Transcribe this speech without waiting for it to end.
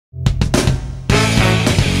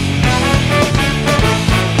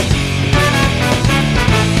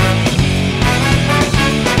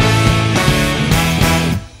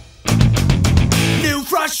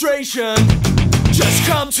station. Just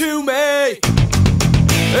come to me.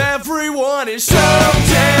 Everyone is so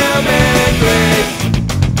damn angry.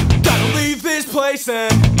 Gotta leave this place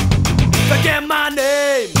and forget my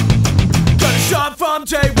name. Gonna start from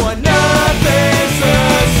day one, nothing's the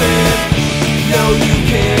same. No, you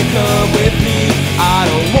can't come with me. I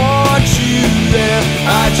don't want you there.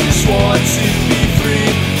 I just want to be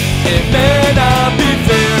free. It may not be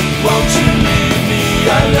fair. Won't you leave me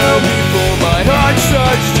alone before my heart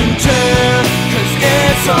starts to tear? 'Cause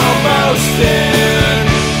it's almost there.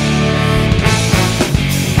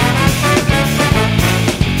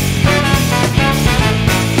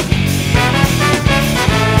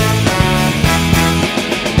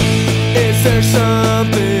 Is there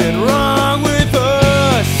something wrong with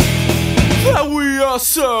us that we are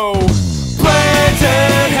so bland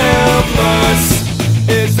and helpless?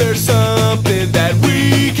 Is there something that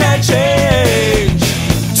we can change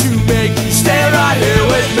to make you stay right here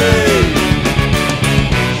with me?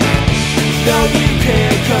 No, you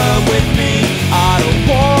can't come with me. I don't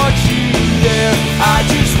want you there. I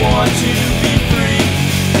just want to be free.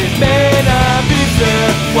 It may not be fair.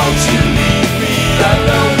 Won't you leave me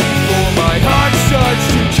alone before my heart starts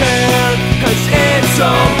to tear? 'Cause it's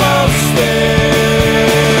almost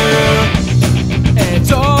there. And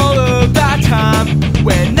all of that time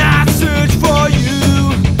when I searched for you,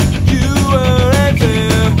 you weren't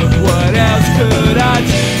there. What else could I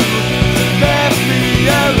do? You left me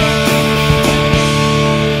alone.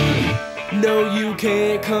 No, you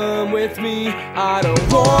can't come with me. I don't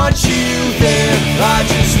want you there. I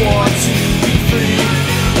just want to be free.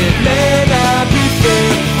 It may not be fair.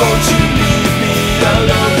 Won't you leave me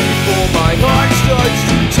alone before my heart starts to